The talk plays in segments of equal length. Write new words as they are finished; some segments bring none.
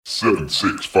7,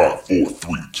 6, 5, 4,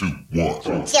 3, 2, 1. You'll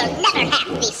never have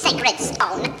the sacred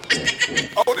stone.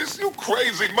 Oh, this you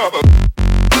crazy mother.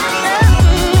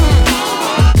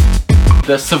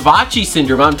 The Savachi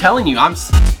syndrome, I'm telling you, I'm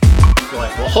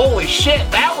like, well, holy shit,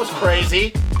 that was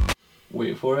crazy.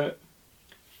 Wait for it.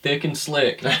 Thick and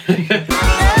slick.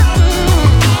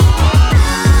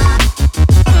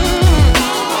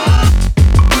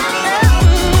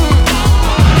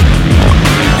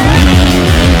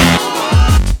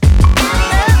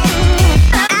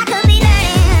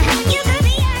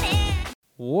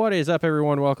 What is up,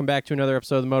 everyone? Welcome back to another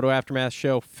episode of the Moto Aftermath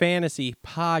Show Fantasy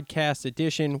Podcast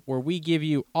Edition, where we give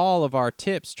you all of our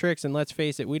tips, tricks, and let's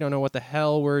face it, we don't know what the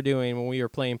hell we're doing when we are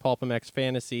playing PulpMX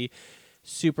Fantasy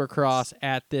Supercross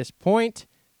at this point.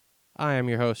 I am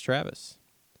your host, Travis.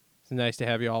 It's nice to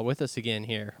have you all with us again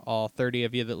here, all 30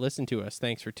 of you that listen to us.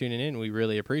 Thanks for tuning in. We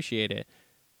really appreciate it.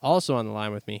 Also on the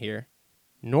line with me here,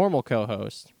 normal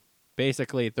co-host,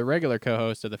 basically the regular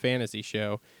co-host of the fantasy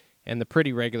show, and the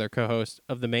pretty regular co-host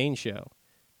of the main show,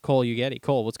 Cole Ugeti.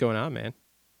 Cole, what's going on, man?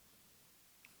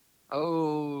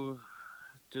 Oh,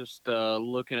 just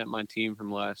looking at my team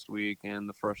from last week, and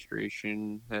the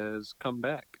frustration has come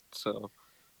back. So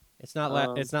it's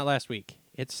not it's not last week.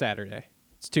 It's Saturday.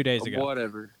 It's 2 days ago.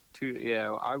 Whatever.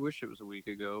 Yeah, I wish it was a week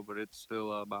ago, but it's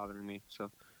still bothering me.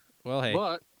 So, well, hey,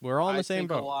 but we're all in the same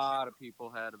boat. A lot of people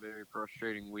had a very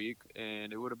frustrating week,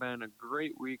 and it would have been a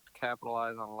great week to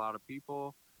capitalize on a lot of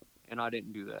people. And I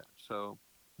didn't do that. So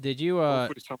did you?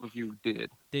 Hopefully some of you did.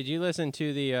 Did you listen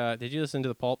to the? Did you listen to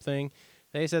the Pulp thing?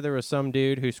 They said there was some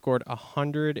dude who scored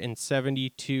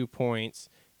 172 points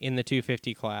in the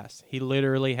 250 class. He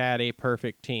literally had a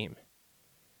perfect team.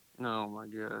 Oh my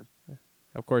god.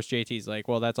 Of course, JT's like,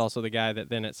 well, that's also the guy that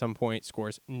then at some point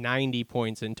scores 90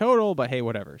 points in total. But hey,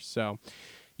 whatever. So.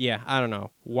 Yeah, I don't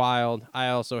know. Wild. I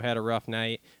also had a rough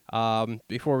night.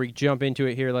 Before we jump into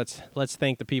it here, let's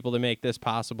thank the people that make this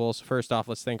possible. So first off,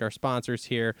 let's thank our sponsors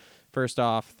here. First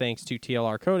off, thanks to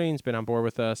TLR Coatings, been on board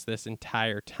with us this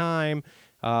entire time.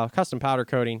 Custom powder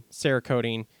coating,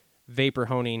 Cerakoting, vapor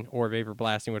honing, or vapor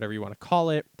blasting, whatever you want to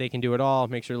call it. They can do it all.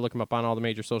 Make sure to look them up on all the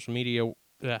major social media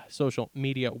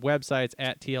websites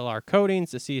at TLR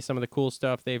Coatings to see some of the cool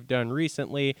stuff they've done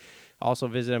recently. Also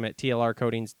visit them at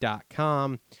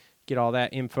tlrcoatings.com. Get all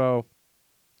that info.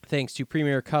 Thanks to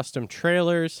Premier Custom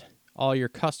Trailers. All your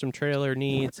custom trailer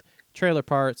needs, trailer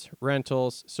parts,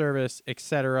 rentals, service,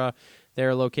 etc.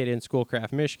 They're located in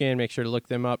Schoolcraft, Michigan. Make sure to look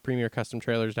them up,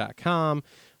 premiercustomtrailers.com.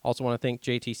 Also want to thank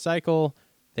JT Cycle.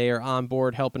 They are on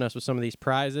board helping us with some of these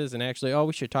prizes. And actually,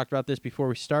 we should have talked about this before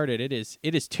we started. It is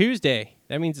Tuesday.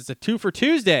 That means it's a 2 for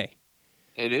Tuesday.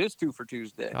 It is 2 for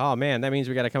Tuesday. Oh, man, that means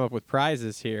we got to come up with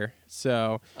prizes here.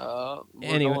 So,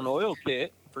 we're going oil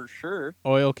kit for sure.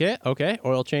 Oil kit, okay.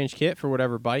 Oil change kit for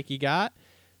whatever bike you got.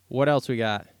 What else we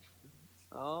got?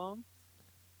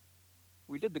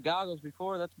 We did the goggles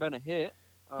before. That's been a hit.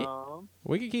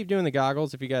 We could keep doing the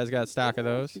goggles if you guys got stock of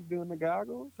those. Keep doing the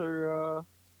goggles, or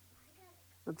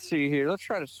let's see here. Let's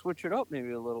try to switch it up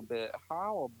maybe a little bit.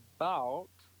 How about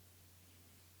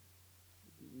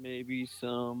maybe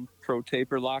some Pro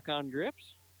Taper lock-on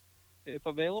grips, if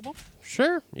available?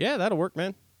 Sure. Yeah, that'll work,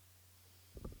 man.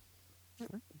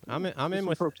 I'm in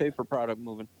with Pro Taper product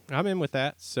moving. I'm in with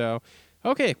that. So,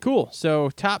 okay, cool.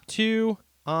 So top two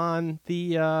on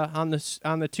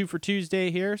the 2 for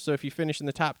Tuesday here. So if you finish in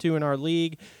the top two in our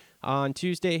league on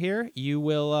Tuesday here, you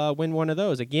will win one of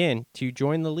those. Again, to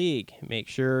join the league, make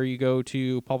sure you go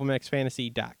to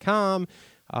pulpmxfantasy.com.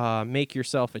 Make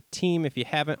yourself a team if you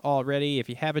haven't already. If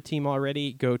you have a team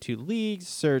already, go to leagues,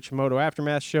 search Moto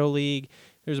Aftermath Show League.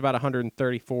 There's about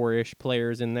 134-ish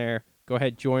players in there. Go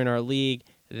ahead, join our league.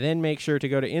 Then make sure to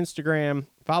go to Instagram,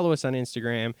 follow us on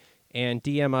Instagram, and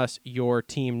DM us your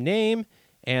team name.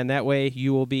 And that way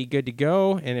you will be good to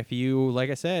go. And if you, like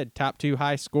I said, top two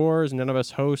high scores, none of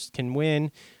us hosts can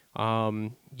win,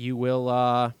 you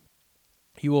will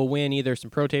win either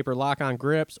some Pro Taper lock-on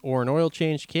grips or an oil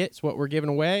change kit. It's what we're giving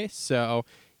away. So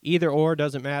either or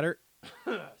doesn't matter.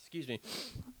 Excuse me.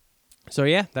 So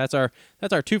yeah, that's our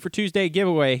 2 for Tuesday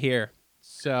giveaway here.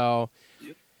 So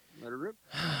yep. Let it rip.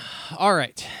 All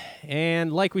right.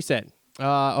 And like we said,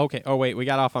 okay. Oh wait, we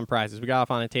got off on prizes. We got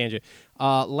off on a tangent.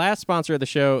 Last sponsor of the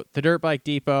show, the Dirt Bike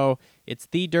Depot. It's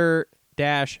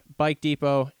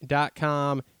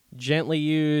thedirt-bikedepot.com. Gently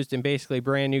used and basically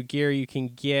brand new gear you can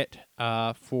get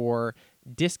for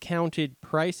discounted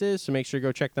prices. So make sure to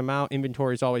go check them out.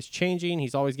 Inventory is always changing.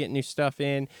 He's always getting new stuff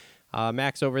in.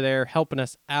 Max over there helping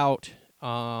us out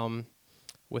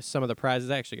with some of the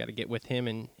prizes. I actually got to get with him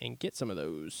and get some of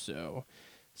those. So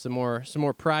some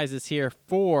more prizes here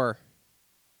for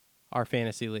our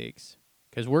fantasy leagues.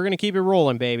 because we're going to keep it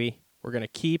rolling, baby. We're going to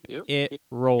keep Yep. it Keep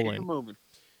rolling. moving.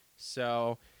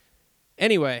 So,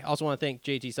 anyway, also want to thank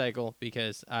JT Cycle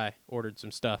because I ordered some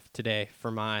stuff today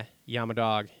for my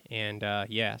Yamadog, and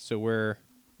yeah, so we're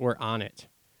on it.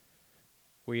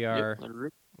 We are, Yep, let it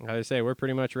rip. as I say, we're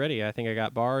pretty much ready. I think I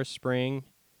got bars, spring,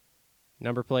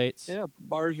 number plates. Yeah,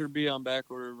 bars will be on back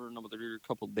order for another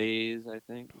couple days, I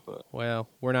think. But Well,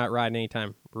 we're not riding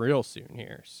anytime real soon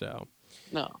here, so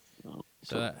no.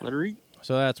 So that- let her eat.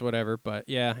 so that's whatever. But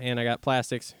yeah, and I got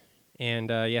plastics, and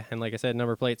yeah, and like I said,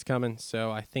 number plates coming.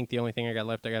 So I think the only thing I got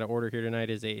left I got to order here tonight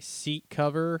is a seat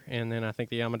cover, and then I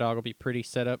think the Yamadog will be pretty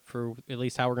set up for at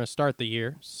least how we're going to start the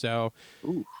year. So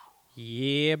Ooh.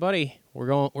 yeah, buddy, we're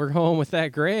going with that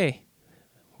gray.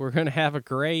 We're going to have a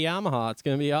gray Yamaha. It's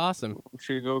going to be awesome.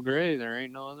 Should go gray. There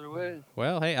ain't no other way.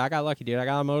 Well, hey, I got lucky, dude. I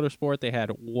got a Motorsport. They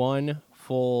had one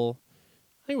full,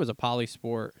 I think it was a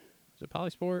Polysport. Was it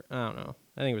Polysport? I don't know.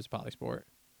 I think it was a Polysport.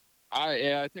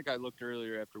 I think I looked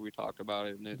earlier after we talked about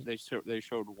it, and they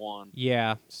showed one.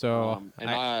 Yeah, so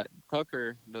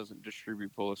Tucker doesn't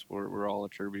distribute Polysport. We're all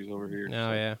at Kirby's over here. Oh,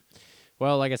 so. yeah.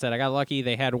 Well, like I said, I got lucky.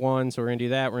 They had one, so we're going to do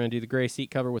that. We're going to do the gray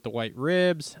seat cover with the white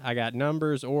ribs. I got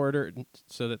numbers ordered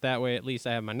so that way at least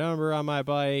I have my number on my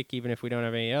bike, even if we don't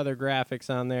have any other graphics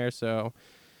on there. So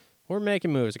we're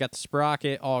making moves. I got the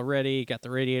sprocket already, got the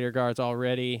radiator guards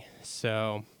already.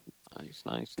 So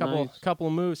Nice. couple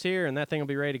of moves here, and that thing will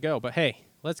be ready to go. But, hey,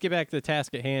 let's get back to the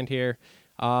task at hand here.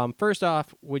 First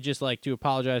off, would just like to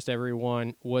apologize to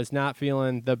everyone. Was not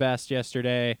feeling the best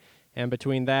yesterday. And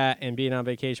between that and being on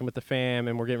vacation with the fam,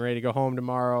 and we're getting ready to go home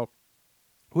tomorrow,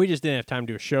 we just didn't have time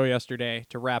to do a show yesterday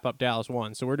to wrap up Dallas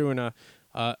 1. So we're doing a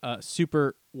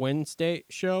Super Wednesday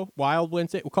show, Wild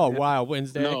Wednesday. We'll call it Wild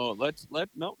Wednesday. No, let's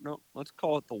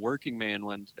call it the Working Man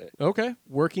Wednesday. Okay,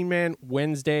 Working Man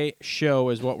Wednesday show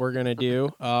is what we're gonna do.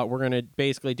 We're gonna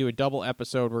basically do a double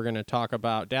episode. We're gonna talk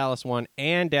about Dallas 1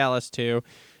 and Dallas 2.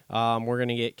 We're going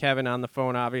to get Kevin on the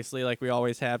phone, obviously, like we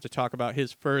always have, to talk about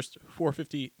his first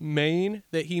 450 main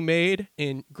that he made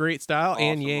in great style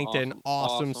and yanked an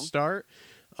awesome start.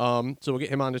 So we'll get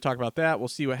him on to talk about that. We'll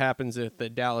see what happens at the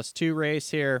Dallas 2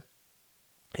 race here,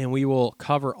 and we will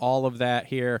cover all of that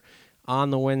here on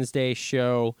the Wednesday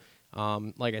show.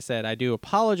 Like I said, I do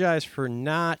apologize for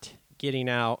not getting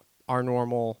out our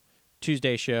normal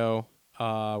Tuesday show,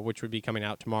 which would be coming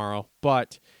out tomorrow,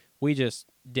 but we just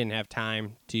didn't have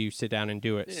time to sit down and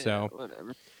do it. Yeah, so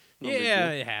whatever.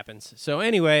 It happens. So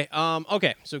anyway,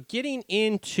 okay, so getting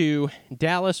into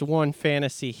Dallas 1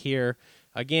 fantasy here.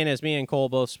 Again, as me and Cole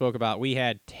both spoke about, we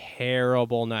had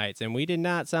terrible nights, and we did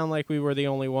not sound like we were the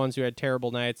only ones who had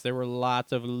terrible nights. There were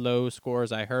lots of low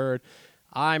scores I heard.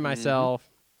 I myself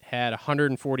had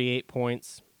 148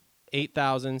 points,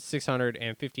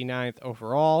 8,659th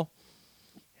overall.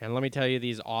 And let me tell you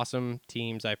these awesome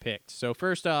teams I picked. So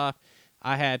first off,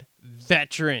 I had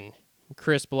veteran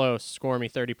Chris Blows score me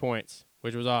 30 points,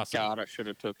 which was awesome. God, I should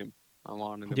have took him. I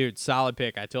wanted him. Dude, solid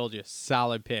pick. I told you,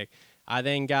 solid pick. I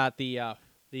then got the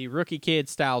rookie kid,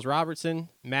 Styles Robertson,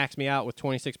 maxed me out with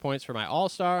 26 points for my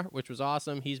All-Star, which was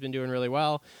awesome. He's been doing really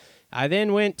well. I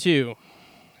then went to,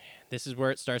 this is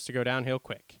where it starts to go downhill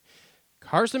quick.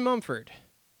 Carson Mumford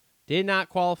did not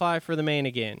qualify for the main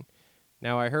again.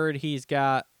 Now, I heard he's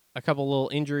got a couple little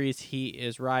injuries he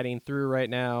is riding through right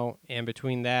now, and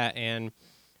between that and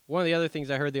one of the other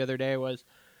things I heard the other day was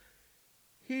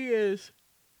he is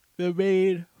the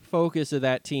main focus of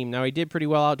that team. Now, he did pretty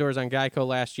well outdoors on Geico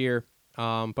last year,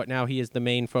 but now he is the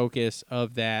main focus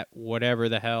of that whatever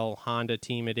the hell Honda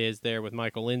team it is there with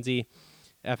Michael Lindsay,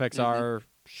 FXR,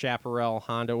 Chaparral,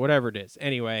 Honda, whatever it is.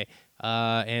 Anyway,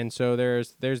 and so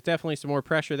there's definitely some more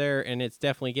pressure there, and it's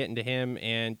definitely getting to him,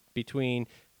 and between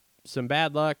some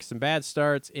bad luck, some bad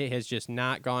starts, it has just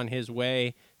not gone his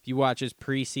way. If you watch his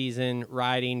preseason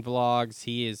riding vlogs,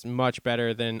 he is much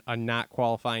better than a not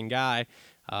qualifying guy.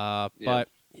 But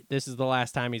this is the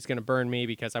last time he's going to burn me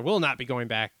because I will not be going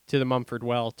back to the Mumford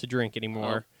well to drink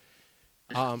anymore.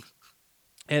 And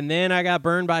then I got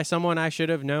burned by someone I should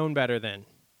have known better than.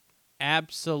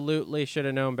 Absolutely should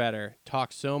have known better.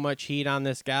 Talked so much heat on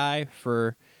this guy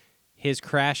for his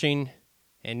crashing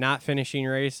and not finishing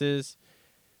races.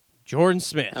 Jordan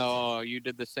Smith. Oh, you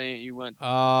did the same. You went the same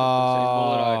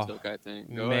bullet I took, I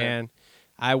think. Go ahead.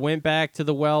 I went back to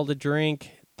the well to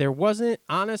drink. There wasn't,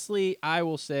 honestly, I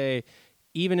will say,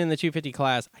 even in the 250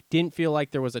 class, I didn't feel like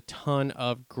there was a ton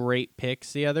of great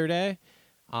picks the other day.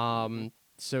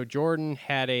 So Jordan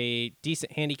had a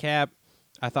decent handicap.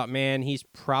 I thought, man, he's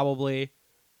probably...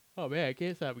 Oh, man, I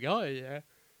can't stop going. Yeah.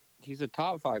 he's a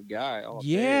top 5 guy.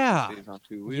 Yeah. Day if he stays on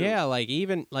 2 wheels. Yeah,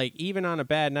 even on a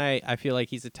bad night, I feel like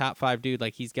he's a top 5 dude.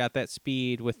 Like, he's got that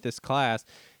speed with this class.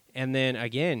 And then,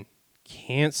 again,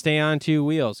 can't stay on 2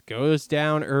 wheels. Goes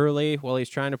down early while he's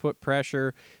trying to put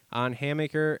pressure on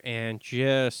Hammaker, and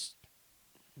just,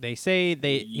 they say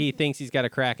he thinks he's got a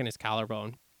crack in his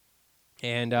collarbone.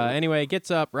 And anyway,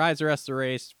 gets up, rides the rest of the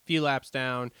race, few laps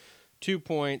down, 2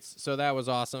 points. So that was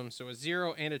awesome. So a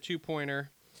 0 and a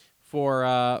 2-pointer for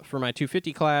my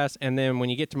 250 class. And then when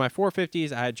you get to my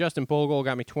 450s, I had Justin Bogle,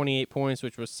 got me 28 points,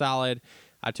 which was solid.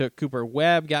 I took Cooper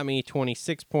Webb, got me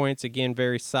 26 points, again,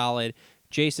 very solid.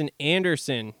 Jason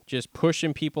Anderson, just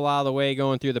pushing people out of the way,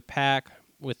 going through the pack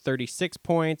with 36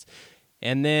 points.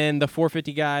 And then the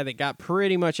 450 guy that got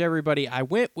pretty much everybody, I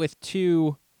went with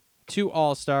two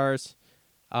All-Stars.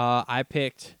 I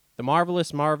picked the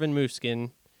marvelous Marvin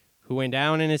Muskin, who went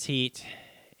down in his heat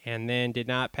and then did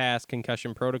not pass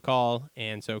concussion protocol,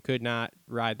 and so could not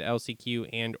ride the LCQ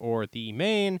and or the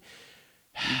main.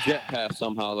 Jet passed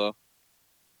somehow, though.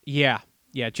 Yeah,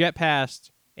 Jet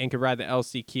passed and could ride the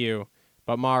LCQ,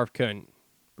 but Marv couldn't.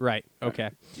 Right,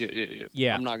 okay.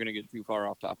 Yeah. I'm not going to get too far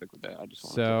off topic with that. I just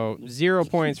So 0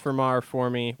 points for Marv for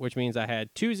me, which means I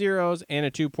had 2 zeros and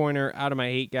a 2-pointer out of my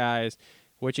 8 guys,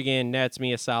 which again nets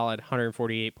me a solid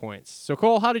 148 points. So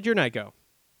Cole, how did your night go?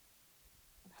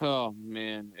 Oh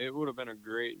man, it would have been a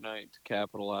great night to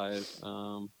capitalize.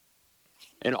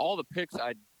 And all the picks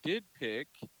I did pick,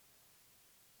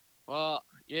 well,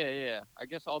 yeah. I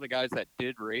guess all the guys that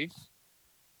did race,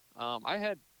 I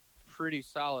had pretty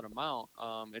solid amount.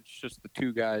 It's just the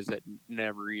 2 guys that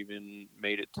never even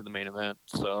made it to the main event.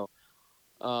 So,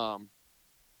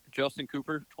 Justin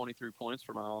Cooper, 23 points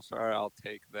for my All-Star. I'll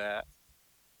take that.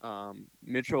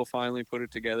 Mitchell finally put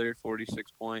it together,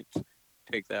 46 points.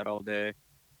 Take that all day.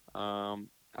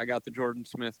 I got the Jordan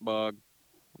Smith bug.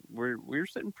 We were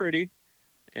sitting pretty,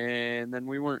 and then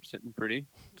we weren't sitting pretty.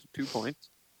 2 points.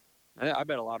 I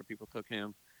bet a lot of people took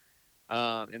him.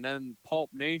 And then Pulp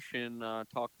Nation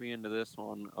talked me into this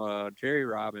one. Jerry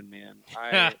Robin, man.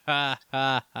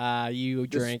 You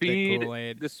drank the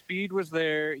Kool-Aid. The speed was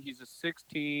there. He's a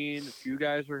 16. A few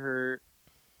guys were hurt.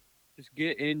 Just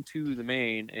get into the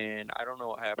main, and I don't know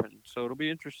what happened. So it'll be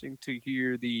interesting to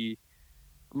hear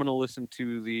I'm going to listen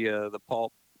to the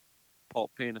Pulp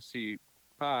Fantasy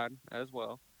pod as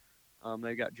well.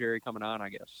 They got Jerry coming on, I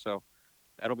guess. So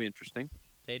that'll be interesting.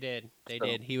 They did.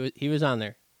 He was on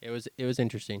there. It was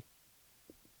interesting.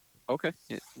 Okay.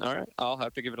 Yeah. All right. I'll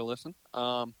have to give it a listen.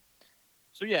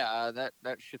 So yeah,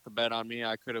 that shit the bed on me.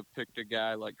 I could have picked a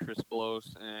guy like Chris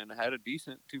Blows and had a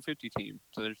decent 250 team.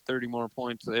 So there's 30 more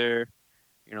points there,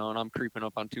 and I'm creeping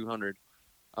up on 200.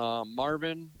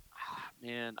 Marvin,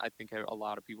 man, I think a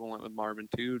lot of people went with Marvin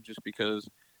too, just because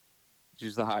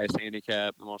he's the highest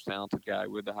handicap, the most talented guy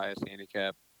with the highest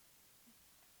handicap,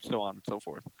 so on and so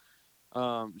forth.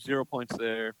 0 points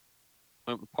there.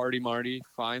 Went with Party Marty.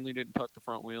 Finally didn't tuck the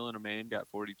front wheel in a main. Got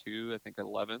 42, I think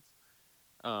 11th.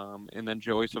 And then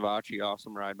Joey Savacci,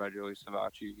 awesome ride by Joey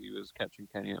Savacci. He was catching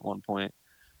Kenny at one point.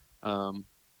 And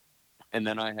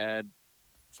then I had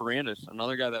Ferrandis,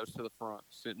 another guy that was to the front,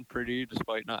 sitting pretty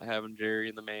despite not having Jerry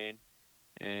in the main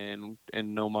and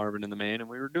no Marvin in the main. And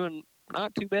we were doing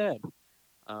not too bad.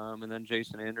 And then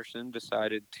Jason Anderson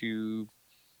decided to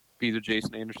be the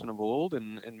Jason Anderson of old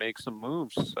and make some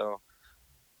moves. So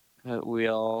we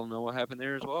all know what happened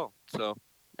there as well. So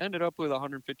ended up with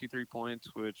 153 points,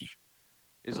 which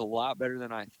is a lot better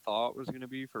than I thought was going to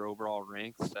be for overall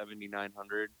rank,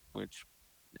 7,900, which,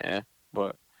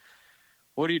 but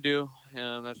what do you do?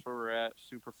 That's where we're at.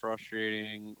 Super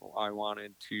frustrating. I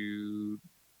wanted to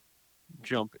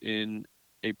jump in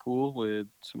a pool with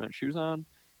cement shoes on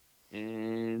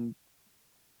and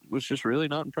was just really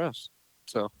not impressed.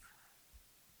 So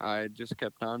I just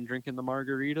kept on drinking the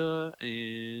margarita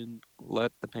and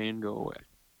let the pain go away.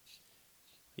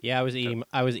 Yeah, I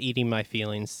was eating my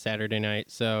feelings Saturday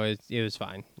night, so it was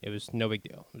fine. It was no big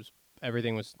deal.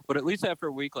 Everything was. But at least after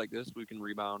a week like this, we can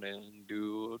rebound and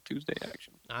do Tuesday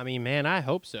action. I mean, man, I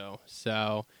hope so.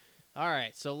 So, all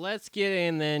right, so let's get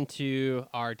in then to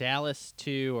our Dallas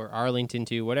 2 or Arlington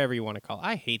 2, whatever you want to call it.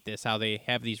 I hate this, how they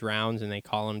have these rounds and they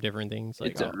call them different things.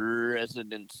 Like, it's a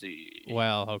residency.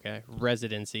 Well, okay,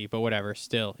 residency, but whatever.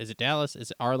 Still, is it Dallas? Is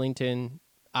it Arlington?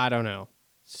 I don't know.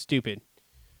 Stupid.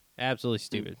 Absolutely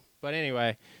stupid. But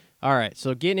anyway, all right,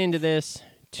 so getting into this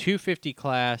 250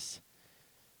 class,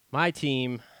 my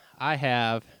team, I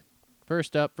have,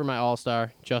 first up for my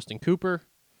All-Star, Justin Cooper,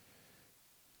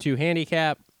 2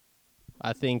 handicap.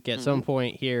 I think at some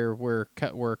point here we're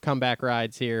comeback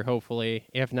rides here, hopefully.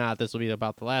 If not, this will be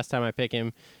about the last time I pick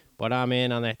him. but I'm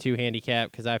in on that 2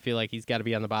 handicap because I feel like he's got to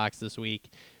be on the box this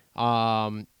week.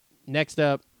 Next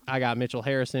up, I got Mitchell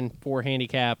Harrison, 4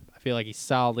 handicap. I feel like he's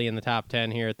solidly in the top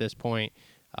 10 here at this point.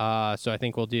 So I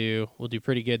think we'll do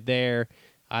pretty good there.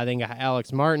 I think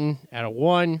Alex Martin at a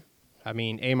 1. I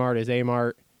mean, Amart is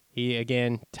Amart. He,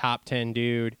 again, top 10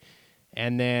 dude.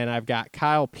 And then I've got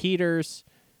Kyle Peters.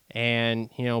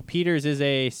 And, Peters is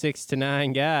a 6 to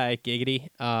 9 guy, giggity.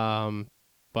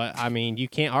 But, I mean, you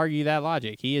can't argue that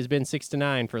logic. He has been 6 to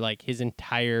 9 for, like, his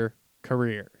entire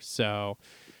career. So,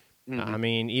 I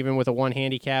mean, even with a 1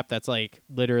 handicap, that's, like,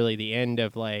 literally the end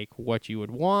of, like, what you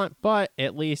would want. But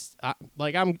at least,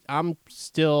 I'm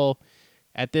still,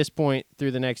 at this point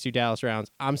through the next 2 Dallas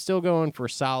rounds, I'm still going for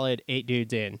solid 8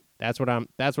 dudes in. That's what I'm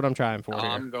trying for here.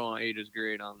 I'm going 8 is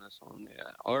great on this one,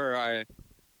 yeah. Or I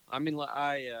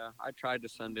tried to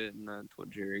send it, and that's what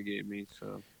Jerry gave me,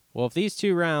 so... Well, if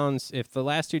the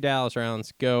last 2 Dallas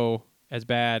rounds go as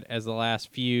bad as the last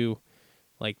few,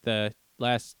 like the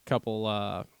last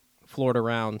couple Florida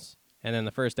rounds and then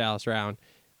the first Dallas round,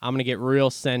 I'm going to get real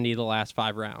sendy the last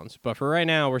 5 rounds. But for right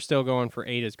now, we're still going for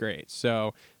 8 is great.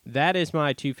 So that is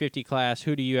my 250 class.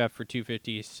 Who do you have for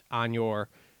 250s on your,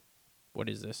 what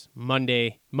is this,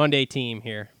 Monday team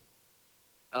here?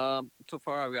 So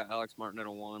far I've got Alex Martin at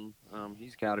a 1.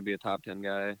 He's got to be a top 10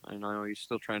 guy. I know he's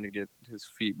still trying to get his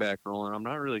feet back rolling. I'm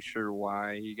not really sure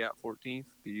why he got 14th.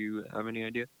 Do you have any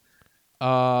idea?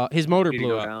 His motor Did he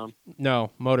blew go up. down?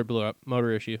 No, motor blew up.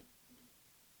 Motor issue.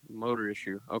 Motor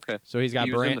issue. Okay. So he's got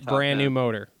He was in the top brand 10. new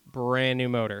motor. Brand new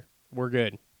motor. We're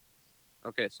good.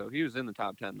 Okay, so he was in the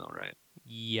top 10 though, right?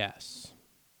 Yes.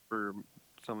 For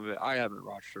some of it, I haven't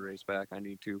watched the race back. I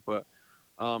need to, but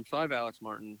so I have Alex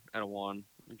Martin at a 1.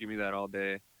 Give me that all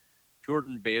day.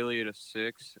 Jordan Bailey at a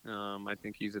 6. I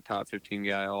think he's a top 15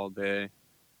 guy all day.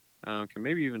 Can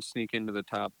maybe even sneak into the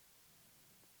top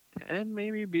 10,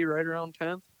 maybe be right around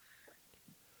 10th.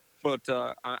 But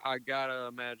I gotta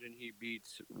imagine he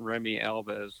beats Remy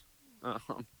Alves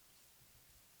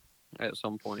at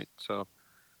some point. So,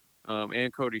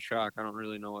 and Cody Schock. I don't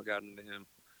really know what got into him,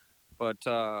 but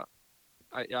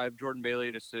I have Jordan Bailey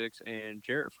at a 6 and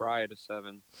Jarrett Fry at a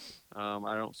 7.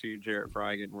 I don't see Jarrett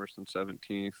Fry getting worse than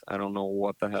 17th. I don't know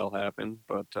what the hell happened,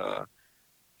 but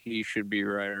he should be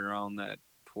right around that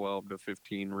 12 to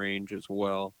 15 range as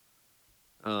well.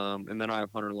 And then I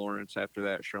have Hunter Lawrence after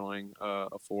that showing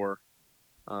a 4.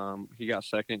 He got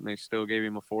second, and they still gave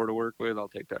him a 4 to work with. I'll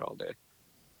take that all day.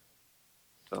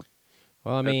 So,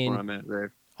 well, I mean, that's where I'm at,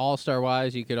 Dave. All-star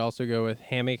wise, you could also go with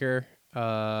Hammaker,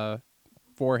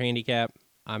 4 handicap.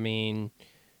 I mean,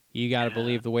 you got to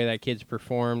believe the way that kid's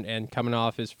performed, and coming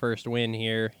off his first win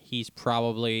here, he's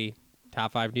probably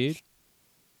top 5 dude.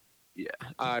 Yeah,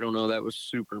 I don't know. That was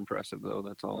super impressive, though.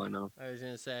 That's all I know. I was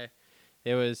gonna say,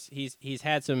 he's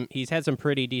had some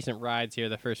pretty decent rides here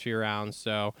the first few rounds.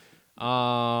 So,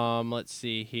 let's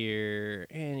see here.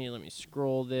 Let me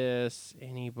scroll this.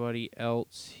 Anybody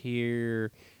else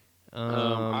here?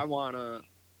 I wanna.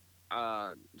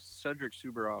 Cedric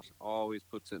Subaros always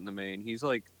puts it in the main. He's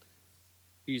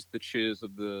the chiz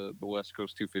of the West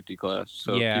Coast 250 class.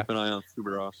 So yeah. Keep an eye on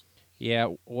Subaros. Yeah.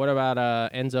 What about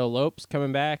Enzo Lopes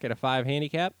coming back at a 5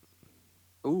 handicap?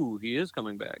 Ooh, he is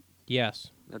coming back.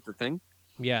 Yes. That's the thing?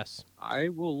 Yes. I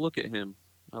will look at him.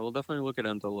 I will definitely look at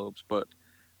Enzo Lopes, but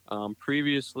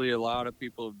previously a lot of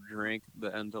people have drank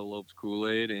the Enzo Lopes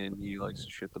Kool-Aid, and he likes to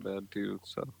shit the bed too.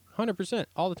 So 100%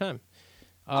 all the time.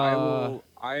 I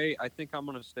think I'm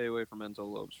gonna stay away from Enzo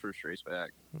Lopes first race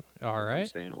back. All right. I'm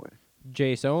staying away.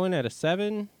 Jace Owen at a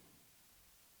 7.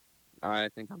 I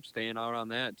think I'm staying out on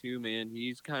that too, man.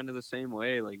 He's kind of the same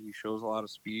way. Like, he shows a lot of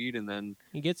speed, and then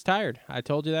He gets tired. I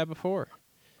told you that before.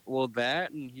 Well,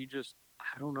 that, and he just,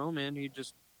 I don't know, man. He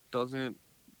just doesn't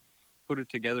put it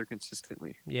together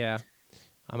consistently. Yeah.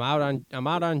 I'm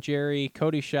out on Jerry.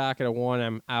 Cody Schock at a 1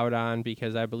 I'm out on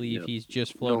because I believe he's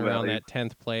just floating around that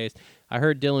 10th place. I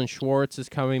heard Dylan Schwartz is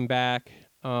coming back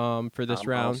for this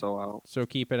round. Also out. So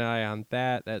keep an eye on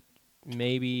that. That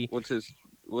maybe What's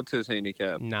his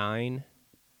handicap? 9.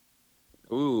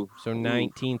 Ooh. So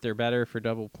 19th or better for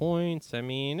double points. I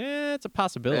mean, it's a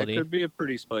possibility. That could be a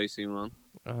pretty spicy one.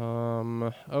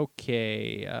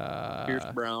 Okay. Pierce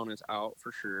Brown is out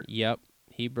for sure. Yep.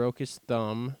 He broke his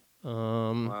thumb.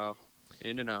 Wow.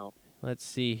 In and out. Let's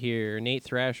see here. Nate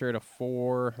Thrasher at a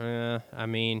 4. I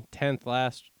mean,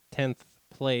 10th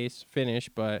place finish,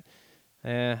 but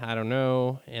I don't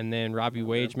know. And then Robbie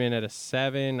Wageman at a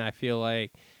 7. I feel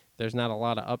like there's not a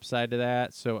lot of upside to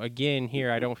that. So again,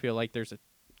 here I don't feel like there's a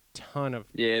ton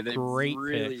of great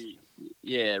picks.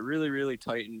 Yeah, really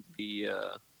tightened the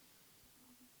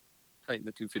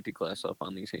 250 class up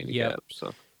on these handicaps. Yep.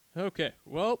 So Okay,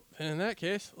 well, in that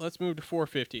case, let's move to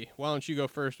 450. Why don't you go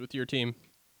first with your team?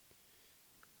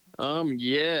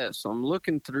 Yeah, so I'm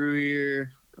looking through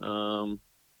here. Not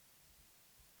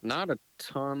a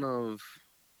ton of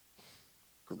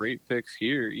great picks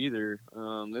here either.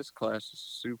 This class is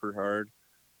super hard.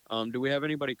 Do we have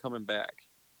anybody coming back?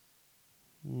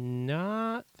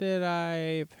 Not that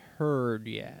I've heard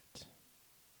yet.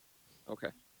 Okay.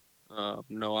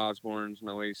 No Osborns,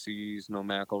 no ACs, no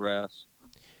McElraths.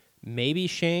 Maybe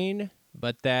Shane,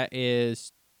 but that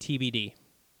is TBD.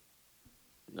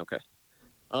 Okay.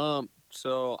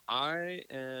 So I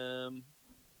am.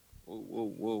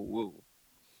 Whoa.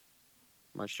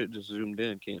 My shit just zoomed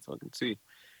in. Can't fucking see.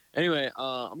 Anyway,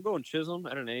 I'm going Chisholm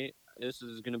at an 8. This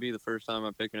is going to be the first time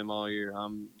I'm picking him all year.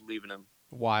 I'm leaving him.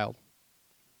 Wild.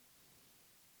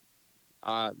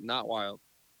 Not wild.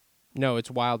 No, it's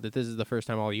wild that this is the first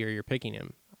time all year you're picking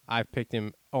him. I've picked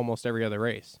him almost every other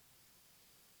race.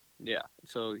 Yeah,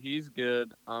 so he's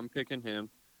good. I'm picking him.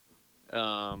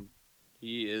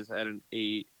 He is at an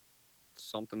 8.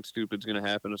 Something stupid's going to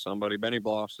happen to somebody. Benny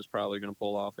Bloss is probably going to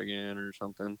pull off again or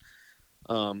something.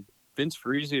 Vince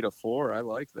Freezy at a 4. I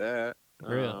like that.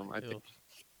 Really? I think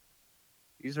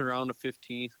he's around a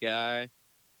 15th guy.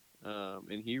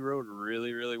 And he rode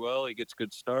really, really well. He gets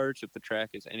good starts. If the track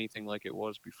is anything like it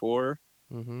was before,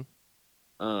 Mm-hmm.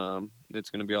 it's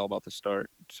going to be all about the start.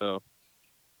 So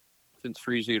Vince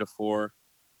Freezy at a 4.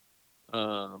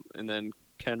 And then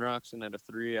Ken Roxon at a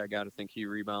 3. I got to think he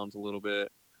rebounds a little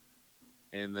bit.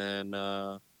 And then,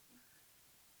 man,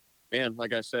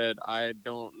 like I said, I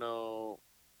don't know.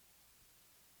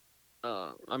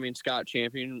 Scott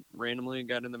Champion randomly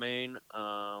got in the main.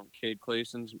 Cade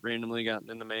Clayson's randomly gotten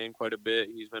in the main quite a bit.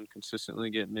 He's been consistently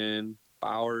getting in.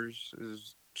 Bowers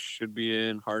should be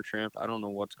in. Hartramp, I don't know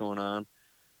what's going on.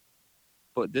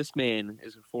 But this man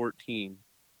is a 14.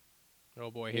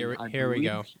 Oh, boy. Here we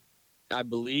go. I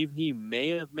believe he may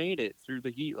have made it through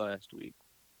the heat last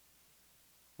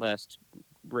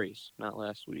race, not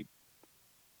last week.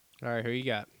 All right, who you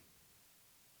got?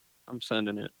 I'm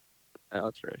sending it.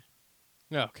 Alex Ray.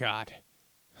 Oh, God.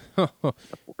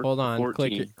 Hold on.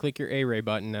 14. Click your A-Ray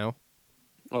button now.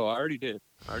 Oh, I already did.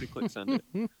 I already clicked send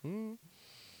it.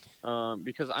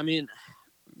 Because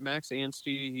Max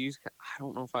Anstey, I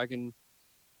don't know if I can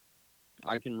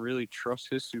really trust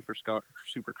his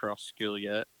supercross skill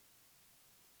yet.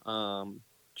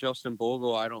 Justin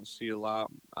Bogle, I don't see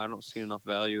enough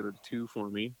value at a 2 for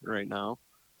me right now.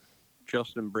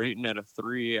 Justin Brayton at a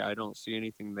 3, I don't see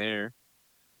anything there.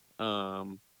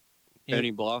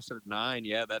 Benny Bloss at 9,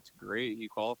 yeah, that's great. He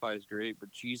qualifies great, but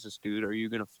Jesus, dude, are you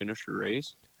going to finish your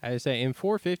race? I would say in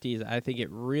 450s, I think it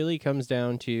really comes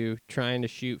down to trying to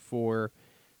shoot for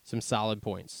some solid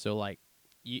points. So, like,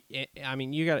 you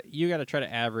got to try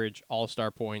to average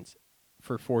all-star points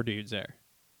for 4 dudes there,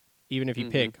 even if you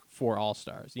pick 4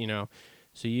 all-stars.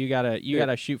 So you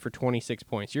gotta shoot for 26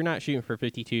 points. You're not shooting for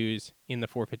 52s in the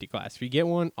 450 class. If you get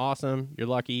one, awesome. You're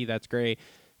lucky. That's great.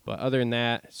 But other than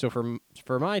that, so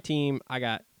for my team, I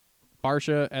got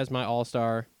Barsha as my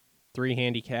all-star, 3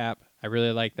 handicap. I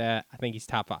really like that. I think he's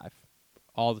top 5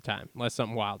 all the time, unless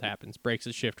something wild happens. Breaks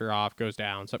his shifter off, goes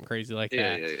down, something crazy like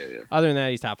that. Yeah. Other than that,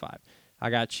 he's top 5.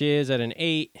 I got Chiz at an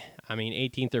 8.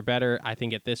 18th or better. I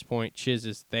think at this point, Chiz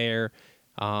is there.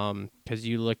 Because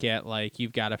you look at, like,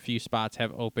 you've got a few spots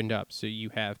have opened up. So you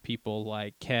have people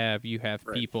like Kev, you have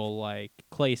people like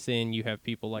Clayson, you have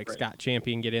people like Scott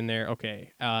Champion get in there.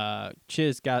 Okay,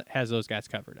 Chiz has those guys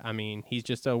covered. He's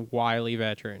just a wily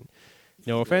veteran.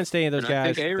 No offense to any of those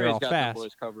guys, they're all fast. Them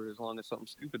boys covered as long as something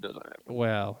stupid doesn't happen.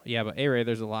 Well, yeah, but A-Ray,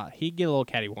 there's a lot. He'd get a little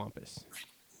cattywampus.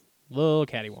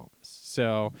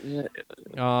 So,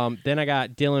 then I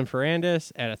got Dylan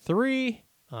Ferrandis at a 3.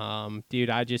 Dude,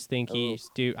 I just think he's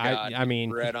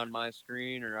red on my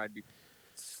screen, or I'd be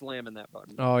slamming that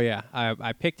button. Oh yeah,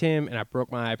 I picked him and I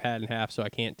broke my iPad in half, so I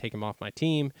can't take him off my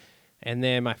team. And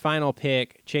then my final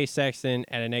pick, Chase Sexton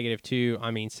at a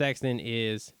 -2. Sexton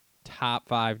is top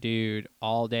 5 dude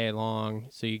all day long,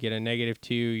 so you get a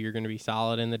 -2. You're going to be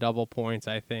solid in the double points,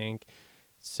 I think.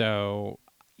 So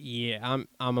yeah,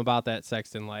 I'm about that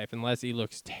Sexton life, unless he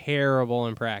looks terrible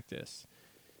in practice,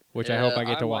 which I hope I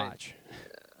get to watch.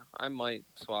 I might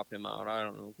swap him out. I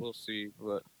don't know. We'll see.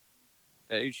 But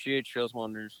that HGH shows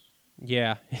wonders.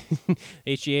 Yeah,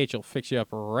 HGH will fix you up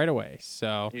right away.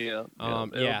 So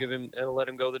it'll let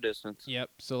him go the distance.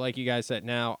 Yep. So like you guys said,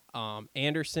 now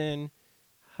Anderson.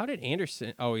 How did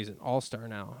Anderson? Oh, he's an all-star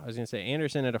now. I was gonna say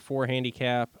Anderson at a 4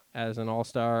 handicap as an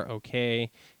all-star. Okay,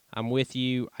 I'm with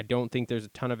you. I don't think there's a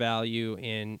ton of value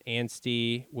in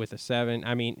Anstey with a 7.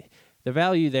 the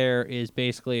value there is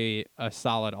basically a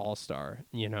solid all-star,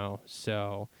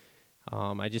 So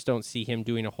I just don't see him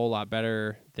doing a whole lot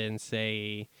better than,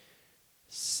 say,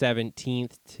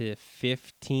 17th to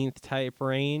 15th type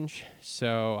range.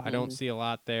 So I don't see a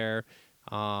lot there.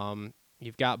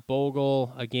 You've got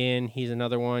Bogle again. He's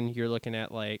another one. You're looking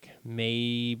at like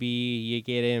maybe you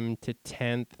get him to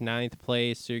 10th, 9th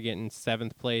place. So you're getting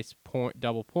 7th place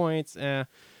double points.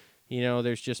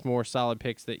 There's just more solid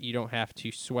picks that you don't have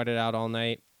to sweat it out all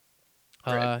night.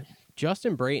 Right.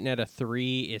 Justin Brayton at a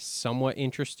 3 is somewhat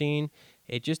interesting.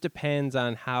 It just depends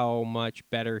on how much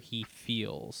better he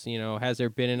feels. Has there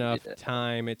been enough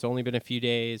time? It's only been a few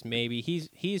days. Maybe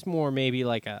he's more maybe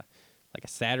like a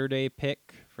Saturday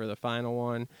pick for the final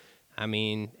one. I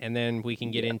mean, and then we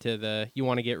can get into you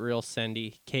want to get real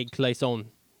sendy. Cade Clayson,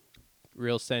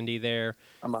 real sendy there.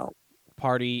 I'm out.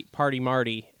 Party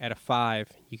Marty at a 5.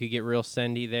 You could get real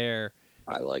sendy there.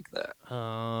 I like that.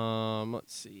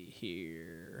 Let's see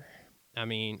here. I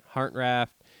mean, Hartraft,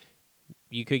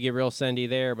 you could get real sendy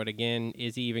there, but again,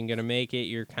 is he even going to make it?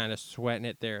 You're kind of sweating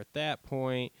it there at that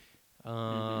point.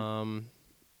 Again,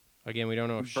 we don't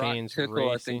know if Shane's Tickle,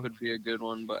 racing. I think would be a good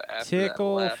one, but after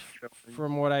Tickle, that last showing,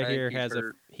 from what I hear,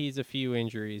 he's a few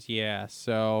injuries. Yeah,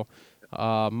 so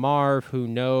Marv, who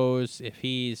knows if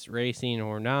he's racing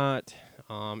or not?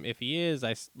 If he is,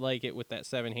 I like it with that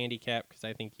 7 handicap because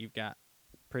I think you've got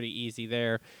pretty easy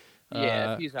there.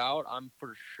 Yeah, if he's out, I'm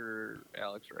for sure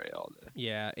Alex Ray all day.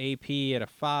 Yeah, AP at a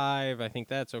 5. I think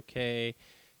that's okay.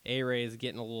 A-Ray is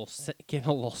getting a little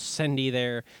sendy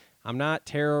there. I'm not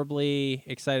terribly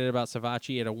excited about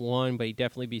Savachi at a 1, but he'd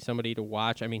definitely be somebody to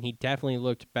watch. I mean, he definitely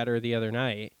looked better the other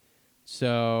night.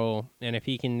 So, and if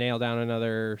he can nail down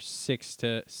another 6th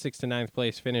to 9th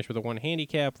place finish with a 1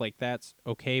 handicap, like that's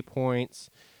okay points.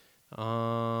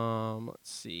 Let's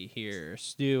see here.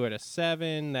 Stu at a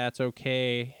 7, that's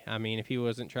okay. I mean, if he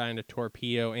wasn't trying to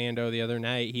torpedo Ando the other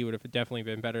night, he would have definitely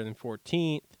been better than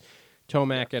 14th.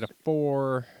 Tomac at a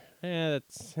 4.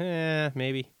 That's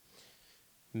maybe.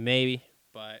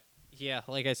 But yeah,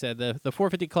 like I said, the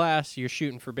 450 class, you're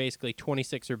shooting for basically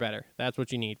 26 or better. That's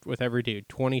what you need with every dude,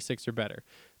 26 or better.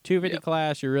 250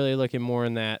 class, you're really looking more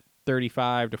in that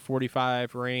 35 to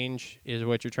 45 range is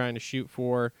what you're trying to shoot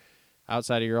for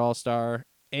outside of your all-star.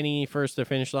 Any first to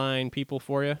finish line people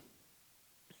for you?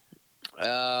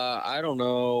 I don't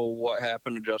know what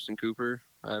happened to Justin Cooper.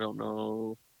 I don't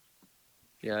know.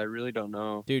 Yeah, I really don't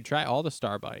know. Dude, try all the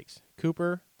star bikes.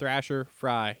 Cooper, Thrasher,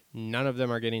 Fry. None of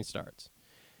them are getting starts.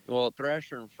 Well,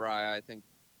 Thrasher and Fry, I think,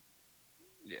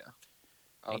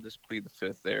 I'll just plead the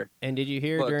 5th there. And did you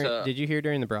hear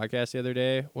during the broadcast the other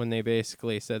day when they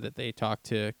basically said that they talked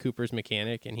to Cooper's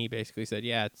mechanic and he basically said,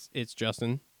 "Yeah, it's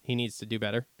Justin. He needs to do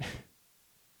better."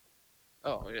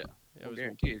 Oh yeah, I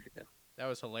guarantee it. Yeah. That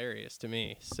was hilarious to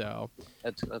me. So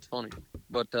that's funny.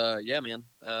 But yeah, man,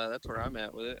 that's where I'm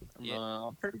at with it.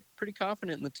 I'm pretty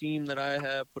confident in the team that I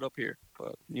have put up here.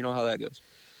 But you know how that goes.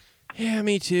 Yeah,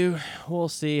 me too. We'll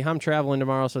see. I'm traveling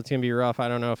tomorrow, so it's gonna be rough. I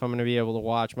don't know if I'm gonna be able to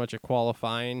watch much of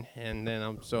qualifying, and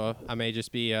then I may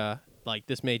just be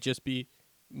this may just be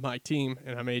my team,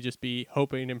 and I may just be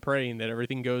hoping and praying that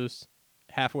everything goes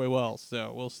halfway well.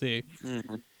 So we'll see.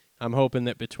 Mm-hmm. I'm hoping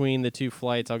that between the 2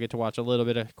 flights, I'll get to watch a little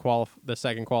bit of the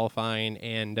second qualifying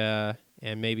and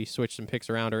maybe switch some picks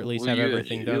around, or at least have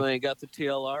everything done. You ain't got the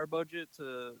TLR budget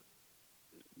to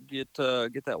get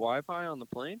that Wi-Fi on the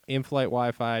plane? In-flight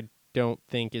Wi-Fi, don't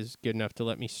think is good enough to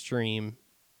let me stream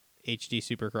HD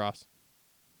Supercross.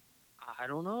 I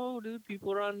don't know, dude.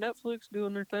 People are on Netflix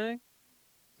doing their thing.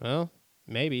 Well,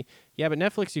 maybe. Yeah, but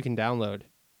Netflix you can download.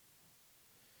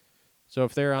 So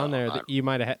if they're on there, they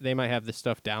might have this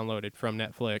stuff downloaded from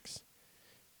Netflix.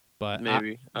 But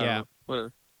maybe. I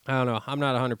don't know. I'm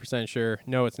not 100% sure.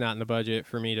 No, it's not in the budget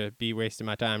for me to be wasting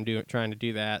my time trying to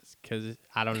do that because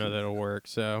I don't know that it'll work.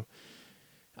 So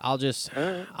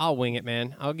I'll wing it,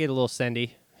 man. I'll get a little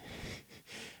sendy.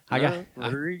 I got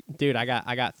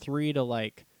 3 to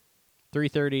like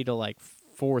 3:30 to like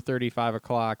 4:30, 5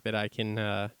 o'clock that I can.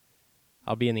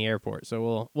 I'll be in the airport,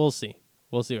 so we'll see.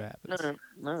 We'll see what happens.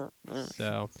 No.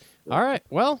 So, all right.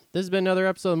 Well, this has been another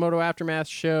episode of Moto Aftermath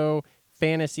Show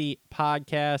Fantasy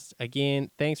Podcast.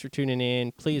 Again, thanks for tuning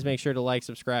in. Please make sure to like,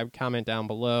 subscribe, comment down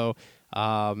below.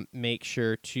 Make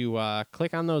sure to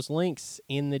click on those links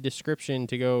in the description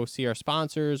to go see our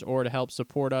sponsors or to help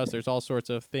support us. There's all sorts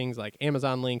of things like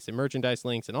Amazon links and merchandise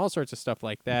links and all sorts of stuff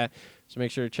like that. So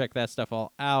make sure to check that stuff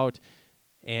all out.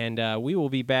 And we will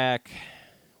be back.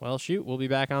 Well, we'll be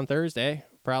back on Thursday,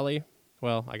 probably.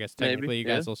 Well, I guess technically you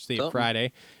guys will see it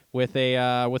Friday with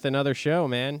another show,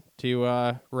 man,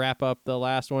 to wrap up the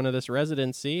last one of this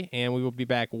residency. And we will be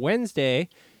back Wednesday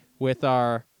with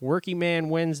our Working Man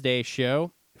Wednesday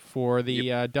show for the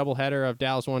doubleheader of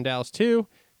Dallas 1, Dallas 2.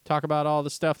 Talk about all the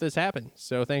stuff that's happened.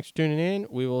 So thanks for tuning in.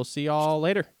 We will see y'all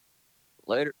later.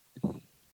 Later.